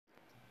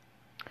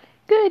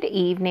Good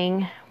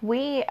evening.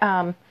 We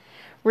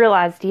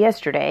realized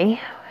yesterday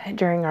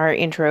during our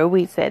intro,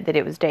 we said that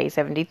it was day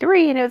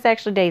 73 and it was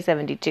actually day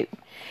 72.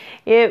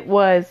 It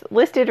was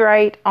listed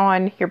right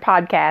on your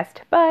podcast,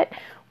 but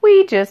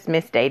we just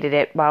misstated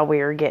it while we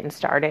were getting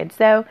started.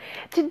 So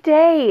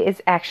today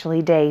is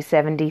actually day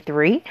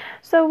 73.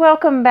 So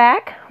welcome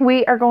back.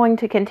 We are going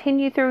to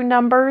continue through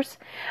Numbers,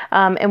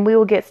 and we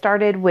will get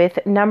started with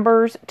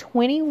Numbers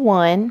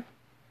 21,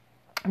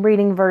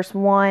 reading verse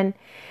 1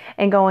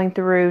 and going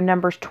through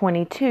Numbers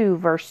 22,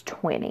 verse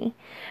 20.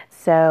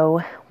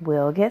 So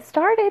we'll get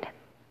started.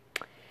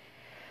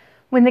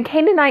 When the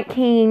Canaanite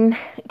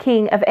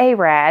king of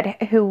Arad,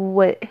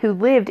 who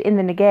lived in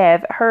the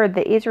Negev, heard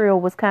that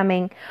Israel was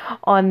coming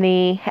on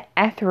the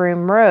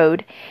Atharim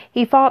road,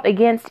 he fought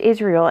against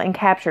Israel and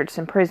captured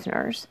some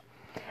prisoners.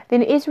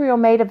 Then Israel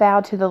made a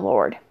vow to the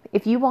Lord,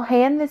 "If you will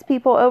hand this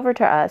people over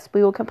to us,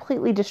 we will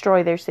completely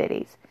destroy their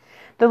cities."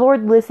 The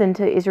Lord listened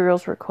to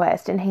Israel's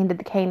request and handed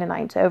the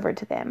Canaanites over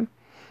to them.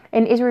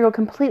 And Israel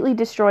completely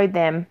destroyed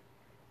them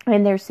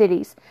and their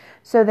cities,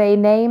 so they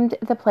named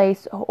the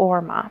place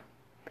Hormah.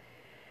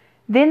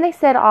 Then they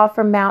set off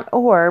from Mount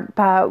Or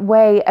by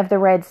way of the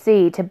Red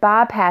Sea to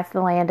bypass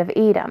the land of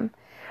Edom.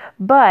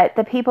 But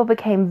the people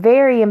became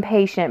very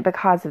impatient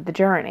because of the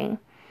journey.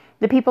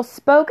 The people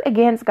spoke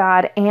against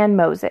God and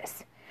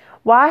Moses.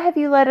 "Why have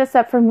you led us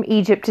up from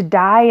Egypt to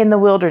die in the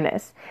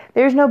wilderness?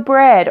 There's no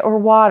bread or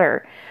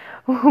water.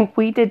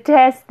 We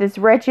detest this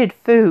wretched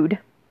food."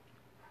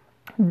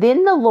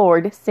 Then the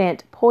Lord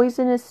sent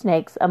poisonous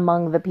snakes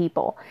among the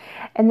people,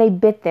 and they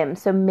bit them,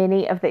 so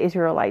many of the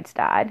Israelites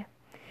died.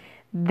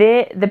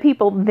 The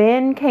people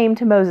then came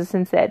to Moses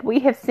and said, "We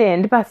have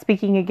sinned by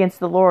speaking against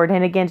the Lord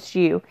and against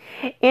you.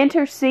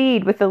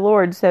 Intercede with the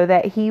Lord so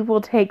that he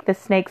will take the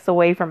snakes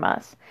away from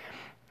us."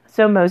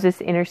 So Moses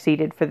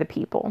interceded for the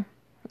people.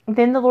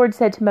 Then the Lord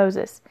said to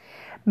Moses,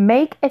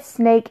 "Make a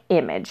snake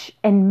image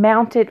and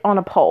mount it on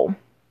a pole.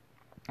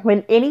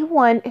 When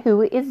anyone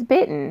who is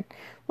bitten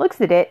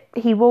looks at it,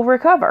 he will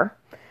recover."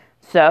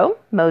 So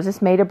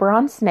Moses made a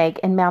bronze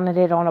snake and mounted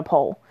it on a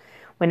pole.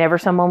 Whenever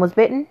someone was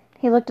bitten,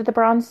 he looked at the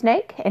bronze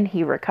snake and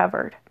he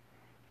recovered.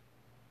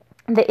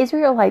 The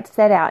Israelites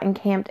set out and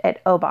camped at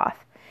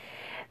Oboth.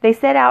 They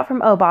set out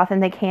from Oboth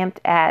and they camped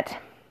at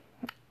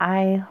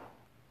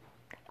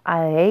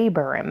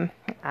Abarim.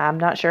 I'm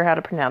not sure how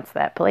to pronounce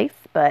that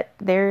place, but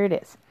there it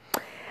is.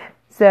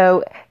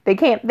 So they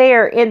camped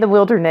there in the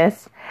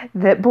wilderness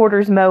that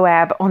borders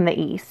Moab on the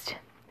east.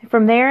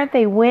 From there,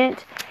 they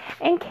went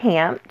and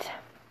camped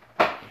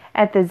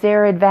at the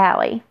Zered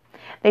Valley.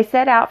 They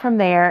set out from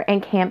there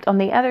and camped on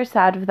the other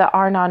side of the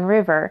Arnon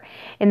River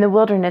in the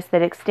wilderness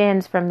that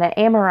extends from the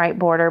Amorite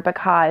border,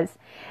 because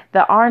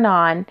the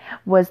Arnon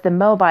was the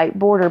Moabite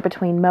border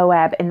between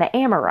Moab and the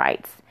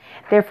Amorites.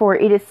 Therefore,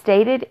 it is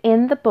stated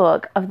in the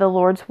book of the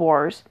Lord's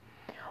wars,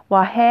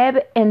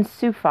 Waheb and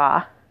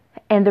Suphah,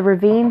 and the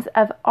ravines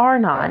of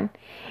Arnon,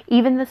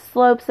 even the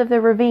slopes of the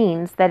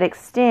ravines that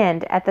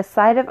extend at the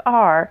site of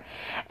Ar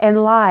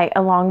and lie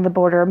along the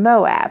border of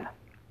Moab.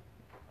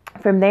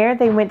 From there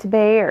they went to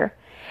Beer,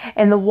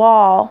 and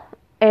From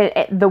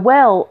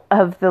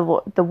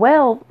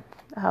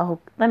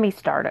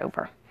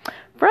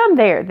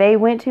there they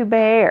went to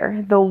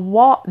Beer, the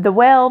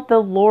well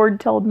the Lord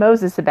told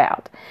Moses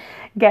about.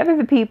 "Gather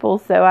the people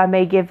so I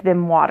may give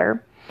them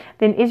water."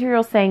 Then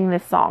Israel sang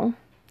this song: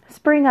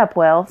 "Spring up,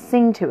 well,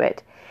 sing to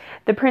it."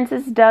 The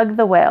princes dug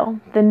the well.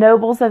 The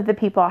nobles of the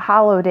people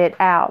hollowed it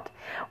out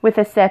with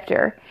a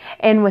scepter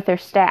and with their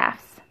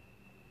staffs.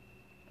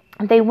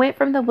 They went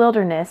from the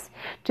wilderness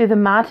to the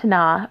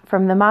Mattanah,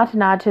 from the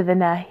Mattanah to the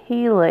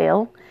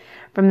Nahilel,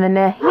 from the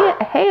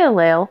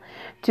Nahilel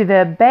to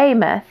the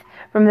Bamoth,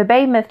 from the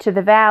Bamoth to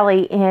the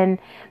valley in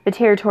the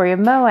territory of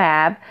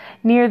Moab,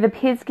 near the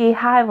Pisgah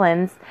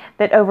highlands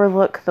that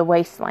overlook the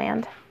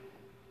wasteland.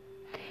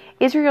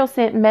 Israel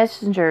sent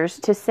messengers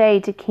to say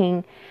to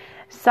King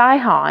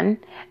Sihon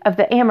of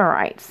the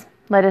Amorites,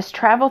 "Let us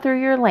travel through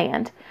your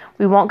land.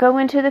 We won't go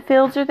into the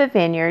fields or the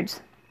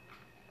vineyards.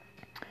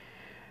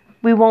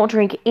 We won't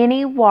drink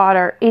any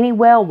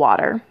well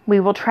water. We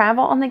will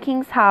travel on the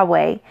king's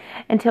highway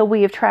until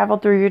we have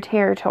traveled through your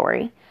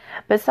territory."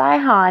 But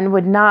Sihon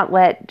would not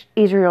let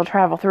Israel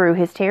travel through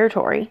his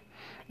territory.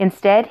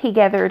 Instead, he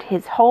gathered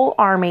his whole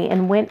army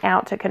and went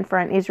out to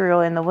confront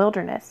Israel in the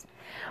wilderness.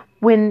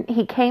 When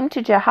he came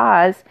to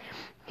Jahaz,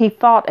 he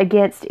fought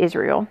against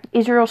Israel.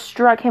 Israel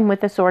struck him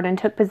with the sword and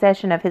took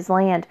possession of his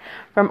land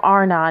from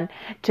Arnon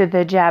to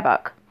the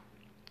Jabbok,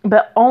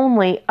 but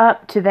only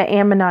up to the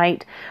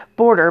Ammonite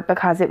border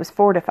because it was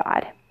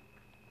fortified.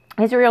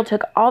 Israel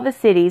took all the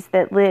cities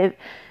that lived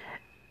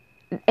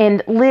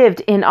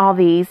in all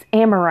these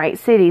Amorite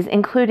cities,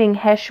 including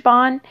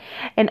Heshbon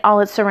and all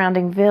its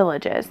surrounding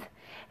villages.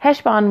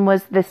 Heshbon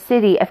was the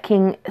city of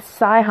King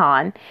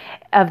Sihon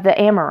of the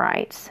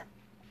Amorites,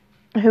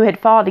 who had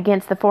fought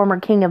against the former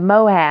king of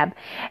Moab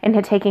and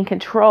had taken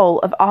control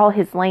of all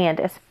his land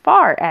as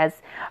far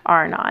as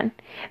Arnon.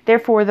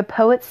 Therefore the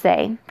poets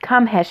say,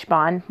 "Come,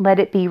 Heshbon, let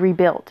it be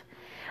rebuilt.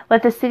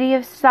 Let the city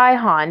of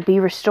Sihon be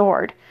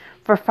restored.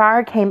 For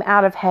fire came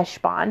out of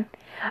Heshbon,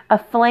 a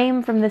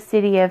flame from the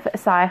city of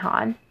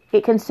Sihon.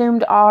 It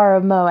consumed Ar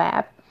of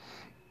Moab,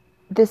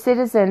 the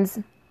citizens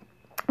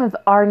of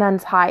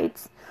Arnon's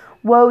heights.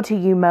 Woe to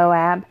you,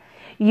 Moab!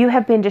 You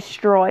have been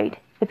destroyed,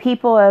 the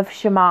people of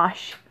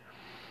Shamash.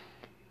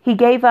 He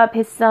gave up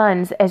his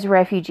sons as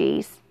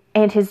refugees,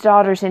 and his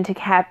daughters into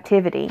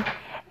captivity,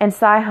 and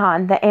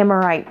Sihon, the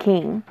Amorite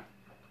king.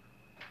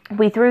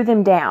 We threw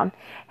them down.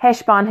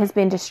 Heshbon has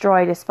been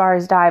destroyed as far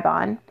as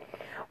Dibon.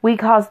 We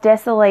caused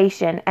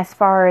desolation as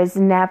far as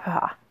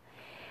Napah,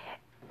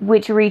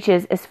 which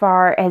reaches as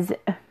far as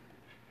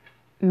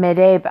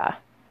Medeba.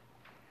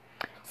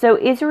 So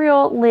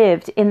Israel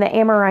lived in the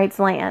Amorites'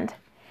 land.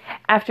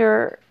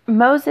 After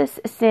Moses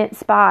sent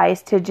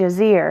spies to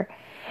Jazer,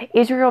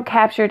 Israel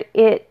captured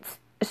its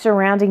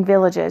surrounding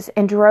villages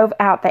and drove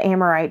out the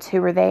Amorites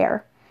who were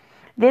there.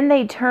 Then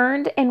they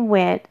turned and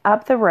went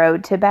up the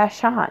road to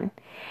Bashan.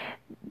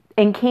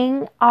 And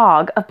King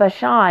Og of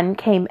Bashan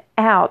came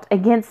out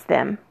against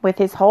them with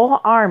his whole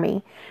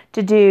army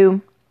to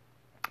do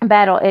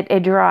battle at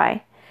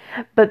Edrei.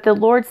 But the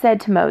Lord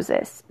said to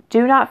Moses,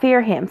 "Do not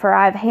fear him, for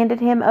I have handed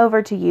him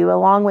over to you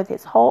along with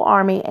his whole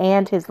army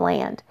and his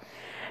land.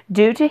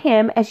 Do to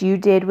him as you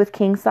did with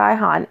King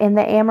Sihon and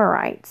the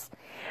Amorites,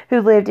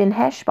 who lived in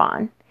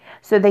Heshbon."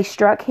 So they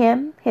struck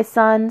him, his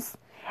sons,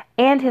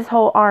 and his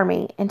whole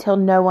army until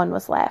no one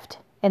was left,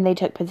 and they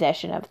took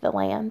possession of the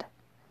land.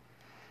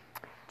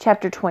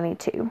 Chapter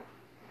 22.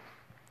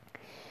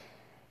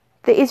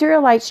 The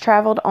Israelites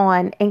traveled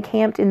on and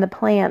camped in the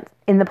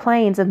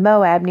plains of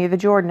Moab near the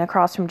Jordan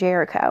across from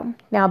Jericho.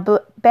 Now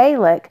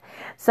Balak,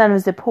 son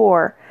of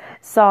Zippor,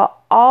 saw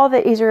all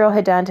that Israel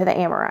had done to the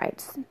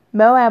Amorites.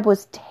 Moab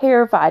was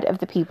terrified of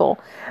the people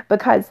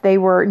because they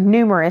were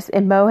numerous,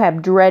 and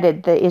Moab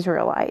dreaded the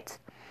Israelites.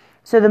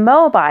 So the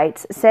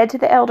Moabites said to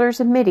the elders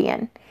of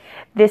Midian,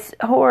 "This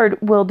horde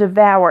will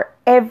devour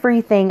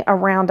everything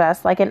around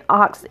us like an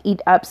ox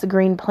eats up the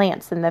green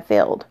plants in the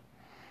field."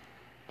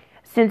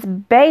 Since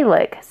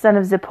Balak, son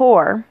of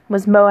Zippor,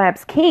 was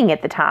Moab's king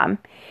at the time,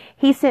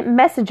 he sent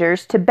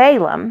messengers to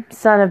Balaam,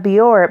 son of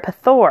Beor at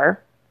Pethor,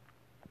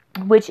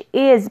 which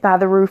is by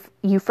the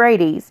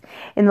Euphrates,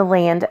 in the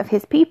land of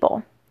his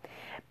people.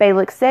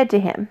 Balak said to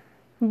him,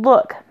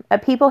 "Look, a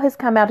people has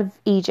come out of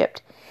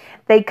Egypt.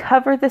 They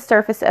cover the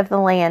surface of the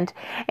land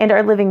and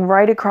are living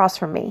right across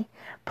from me.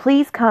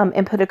 Please come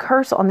and put a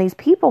curse on these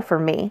people for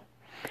me,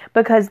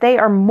 because they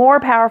are more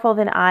powerful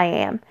than I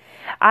am.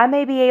 I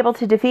may be able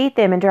to defeat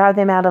them and drive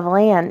them out of the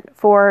land,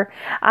 for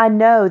I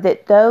know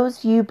that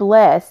those you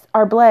bless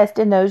are blessed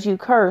and those you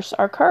curse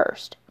are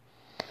cursed."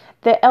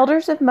 The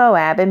elders of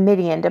Moab and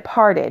Midian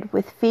departed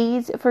with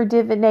fees for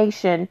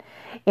divination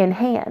in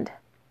hand.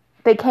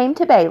 They came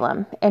to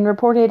Balaam and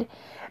reported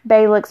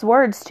Balak's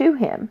words to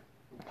him.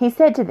 He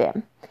said to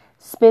them,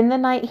 "Spend the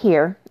night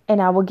here,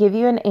 and I will give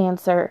you the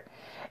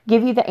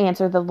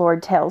answer the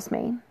Lord tells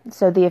me."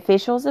 So the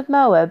officials of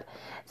Moab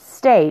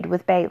stayed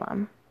with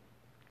Balaam.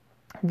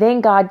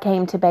 Then God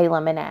came to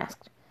Balaam and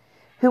asked,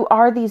 "Who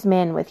are these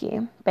men with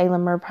you?"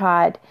 Balaam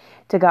replied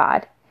to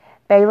God,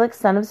 "Balak,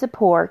 son of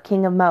Zippor,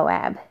 king of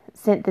Moab,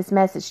 sent this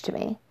message to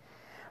me.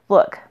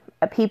 Look,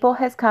 a people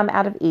has come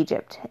out of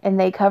Egypt, and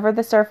they cover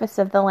the surface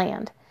of the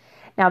land.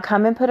 Now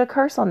come and put a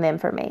curse on them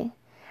for me.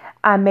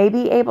 I may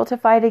be able to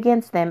fight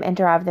against them and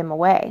drive them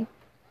away."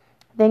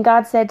 Then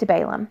God said to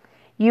Balaam,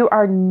 "You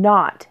are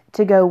not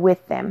to go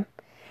with them.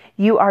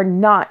 You are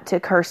not to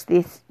curse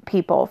these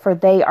people, for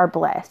they are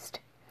blessed."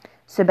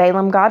 So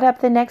Balaam got up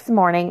the next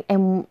morning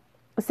and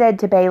said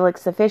to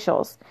Balak's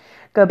officials,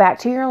 "Go back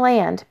to your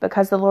land,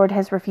 because the Lord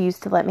has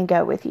refused to let me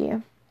go with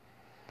you."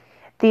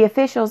 The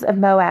officials of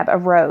Moab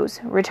arose,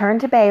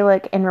 returned to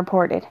Balak, and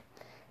reported,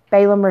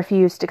 "Balaam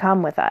refused to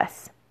come with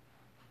us."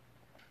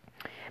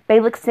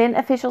 Balak sent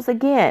officials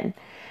again,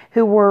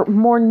 who were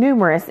more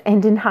numerous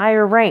and in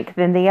higher rank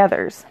than the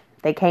others.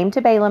 They came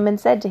to Balaam and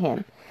said to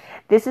him,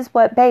 "This is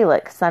what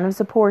Balak, son of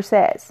Zippor,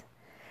 says.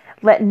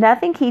 Let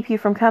nothing keep you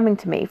from coming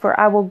to me, for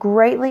I will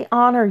greatly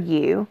honor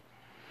you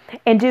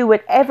and do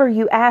whatever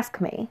you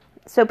ask me.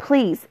 So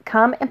please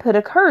come and put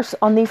a curse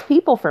on these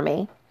people for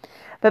me."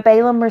 But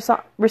Balaam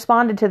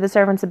responded to the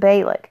servants of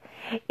Balak,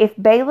 "If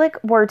Balak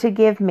were to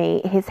give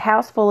me his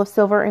house full of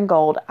silver and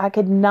gold, I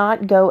could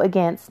not go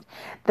against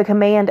the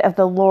command of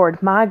the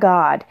Lord my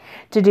God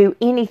to do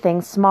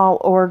anything small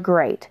or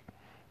great.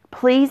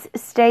 Please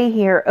stay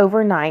here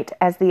overnight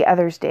as the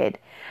others did,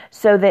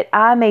 so that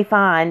I may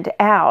find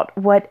out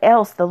what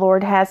else the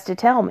Lord has to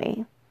tell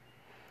me."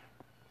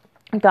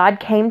 God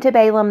came to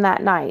Balaam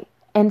that night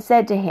and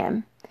said to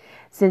him,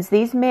 "Since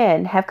these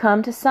men have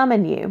come to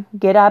summon you,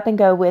 get up and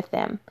go with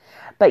them.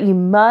 But you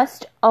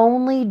must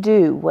only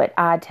do what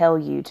I tell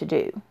you to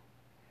do."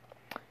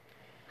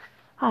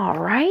 All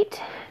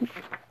right.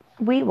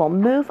 We will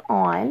move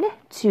on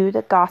to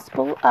the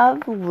Gospel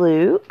of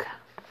Luke.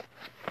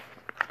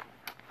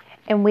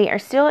 And we are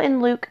still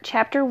in Luke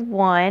chapter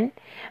 1,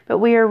 but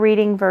we are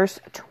reading verse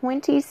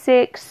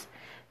 26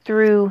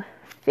 through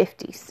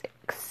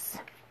 56.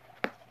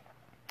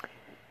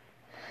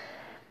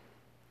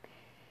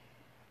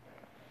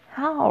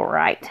 All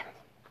right.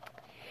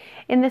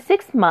 In the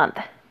 6th month,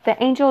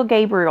 the angel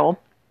Gabriel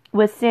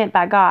was sent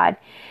by God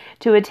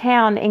to a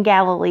town in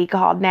Galilee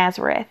called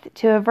Nazareth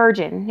to a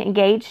virgin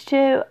engaged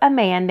to a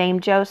man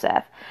named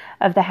Joseph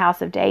of the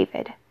house of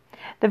David.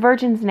 The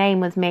virgin's name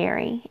was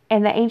Mary,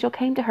 and the angel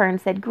came to her and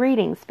said,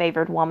 "Greetings,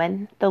 favored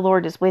woman, the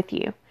Lord is with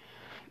you."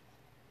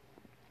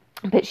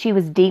 But she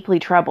was deeply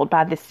troubled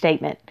by this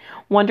statement,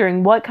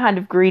 wondering what kind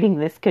of greeting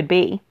this could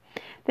be.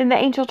 Then the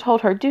angel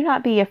told her, "Do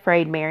not be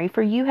afraid, Mary,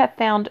 for you have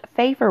found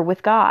favor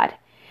with God.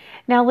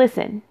 Now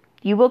listen,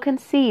 you will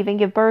conceive and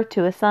give birth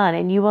to a son,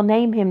 and you will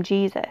name him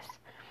Jesus.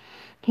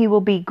 He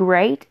will be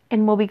great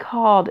and will be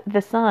called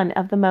the Son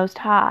of the Most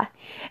High,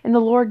 and the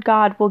Lord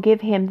God will give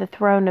him the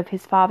throne of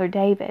his father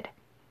David.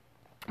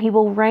 He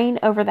will reign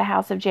over the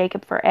house of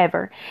Jacob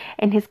forever,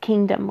 and his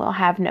kingdom will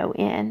have no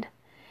end."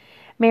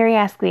 Mary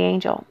asked the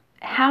angel,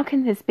 "How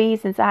can this be,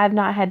 since I have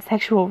not had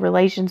sexual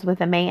relations with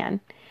a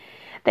man?"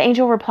 The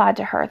angel replied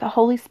to her, "The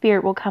Holy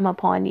Spirit will come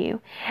upon you,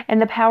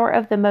 and the power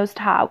of the Most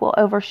High will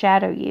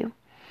overshadow you.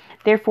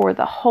 Therefore,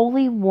 the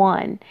Holy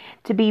One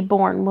to be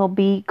born will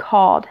be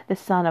called the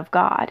Son of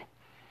God.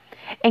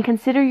 And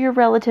consider your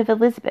relative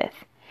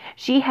Elizabeth.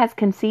 She has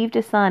conceived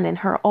a son in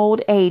her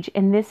old age,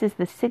 and this is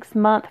the 6th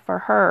month for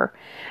her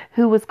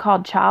who was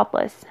called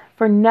childless,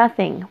 for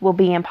nothing will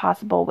be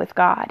impossible with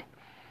God."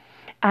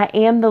 "I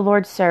am the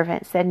Lord's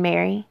servant," said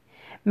Mary.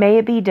 "May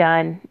it be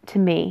done to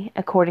me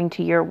according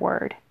to your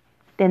word."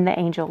 Then the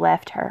angel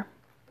left her.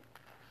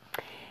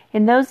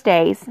 In those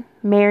days,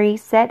 Mary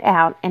set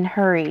out and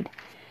hurried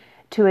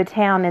to a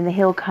town in the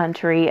hill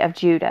country of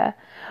Judah,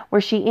 where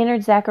she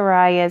entered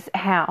Zechariah's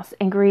house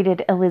and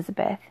greeted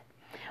Elizabeth.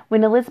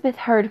 When Elizabeth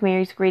heard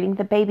Mary's greeting,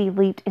 the baby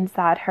leaped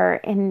inside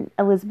her, and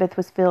Elizabeth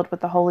was filled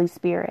with the Holy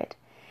Spirit.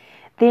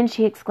 Then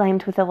she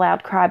exclaimed with a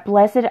loud cry,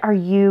 "Blessed are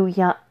you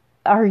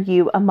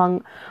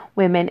among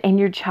women, and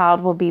your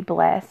child will be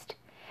blessed.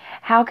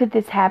 How could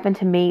this happen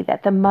to me,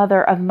 that the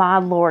mother of my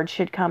Lord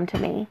should come to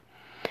me?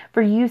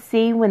 For you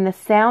see, when the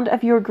sound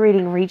of your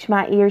greeting reached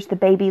my ears, the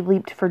baby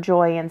leaped for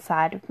joy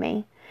inside of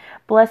me.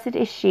 Blessed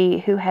is she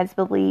who has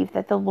believed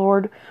that the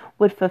Lord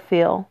would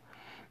fulfill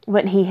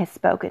what he has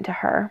spoken to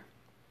her."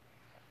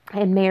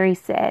 And Mary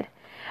said,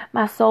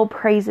 "My soul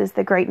praises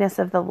the greatness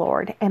of the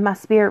Lord, and my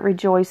spirit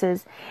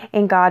rejoices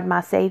in God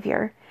my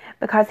Savior,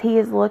 because he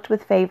has looked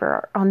with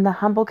favor on the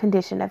humble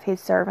condition of his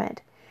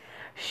servant.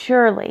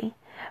 Surely,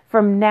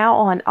 from now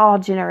on, all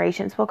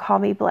generations will call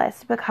me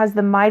blessed, because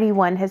the Mighty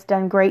One has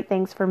done great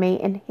things for me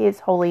in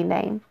his holy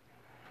name.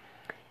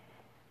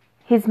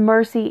 His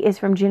mercy is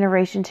from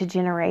generation to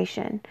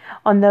generation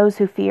on those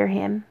who fear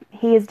him.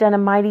 He has done a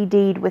mighty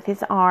deed with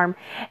his arm.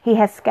 He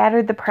has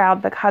scattered the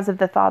proud because of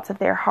the thoughts of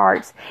their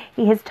hearts.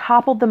 He has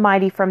toppled the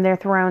mighty from their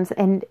thrones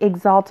and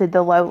exalted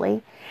the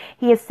lowly.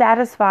 He has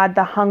satisfied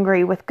the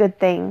hungry with good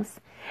things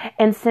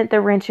and sent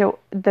the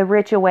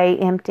rich away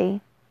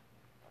empty.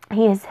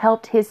 He has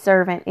helped his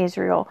servant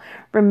Israel,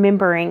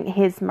 remembering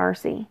his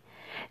mercy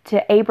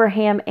to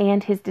Abraham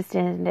and his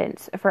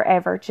descendants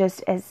forever,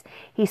 just as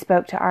he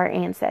spoke to our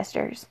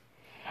ancestors."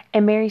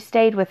 And Mary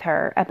stayed with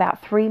her about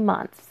 3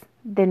 months,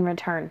 then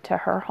returned to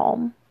her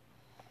home.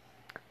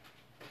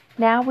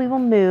 Now we will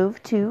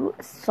move to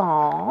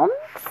Psalms.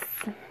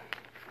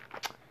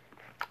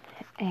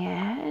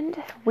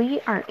 And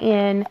we are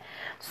in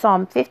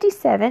Psalm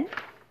 57.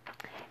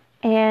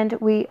 And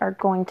we are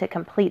going to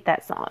complete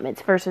that psalm.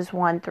 It's verses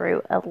 1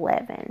 through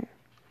 11.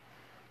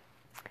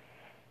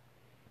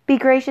 "Be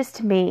gracious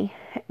to me,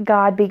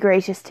 God, be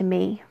gracious to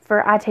me,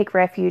 for I take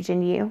refuge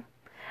in you.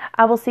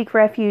 I will seek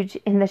refuge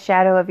in the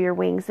shadow of your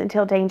wings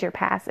until danger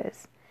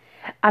passes.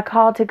 I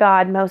call to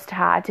God Most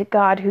High, to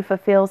God who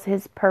fulfills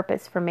his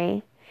purpose for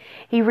me.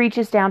 He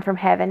reaches down from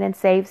heaven and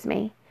saves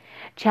me,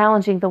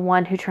 challenging the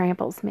one who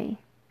tramples me.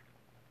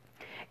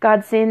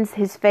 God sends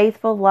his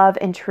faithful love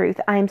and truth.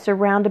 I am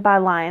surrounded by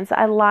lions.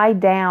 I lie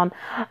down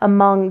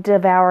among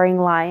devouring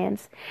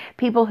lions,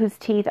 people whose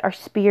teeth are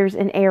spears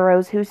and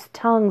arrows, whose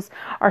tongues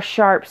are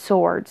sharp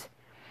swords.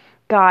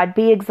 God,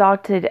 be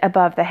exalted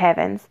above the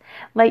heavens.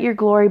 Let your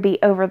glory be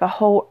over the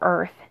whole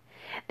earth.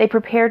 They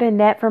prepared a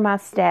net for my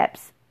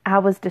steps. I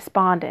was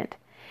despondent.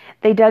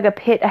 They dug a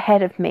pit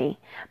ahead of me,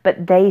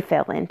 but they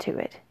fell into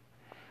it.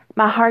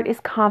 My heart is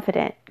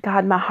confident.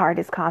 God, my heart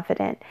is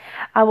confident.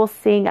 I will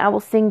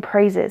sing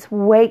praises.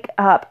 Wake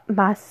up,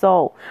 my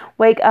soul.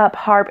 Wake up,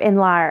 harp and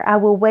lyre. I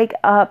will wake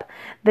up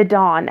the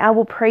dawn. I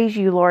will praise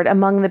you, Lord,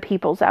 among the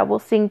peoples. I will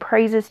sing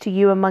praises to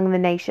you among the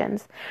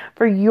nations.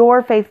 For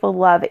your faithful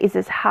love is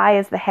as high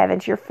as the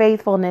heavens. Your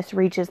faithfulness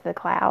reaches the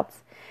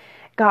clouds.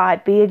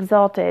 God, be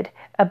exalted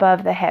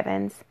above the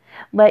heavens.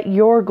 Let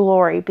your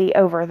glory be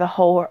over the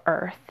whole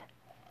earth."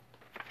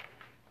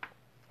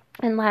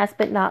 And last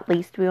but not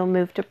least, we will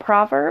move to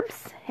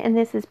Proverbs. And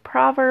this is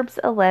Proverbs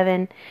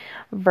 11,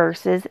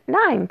 verses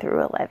 9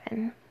 through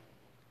 11.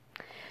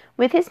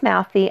 "With his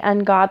mouth the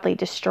ungodly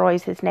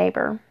destroys his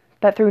neighbor,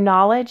 but through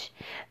knowledge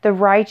the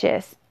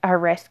righteous are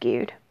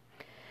rescued.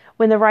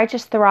 When the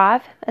righteous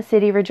thrive, a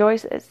city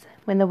rejoices.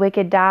 When the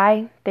wicked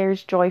die,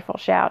 there's joyful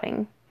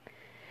shouting.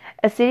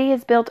 A city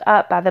is built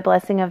up by the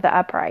blessing of the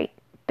upright,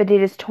 but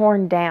it is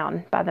torn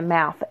down by the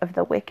mouth of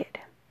the wicked.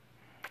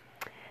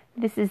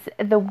 This is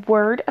the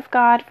word of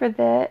God for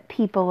the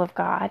people of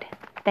God.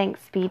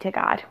 Thanks be to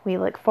God. We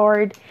look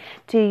forward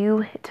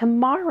to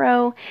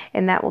tomorrow,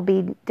 and that will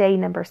be day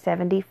number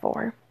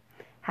 74.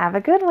 Have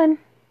a good one.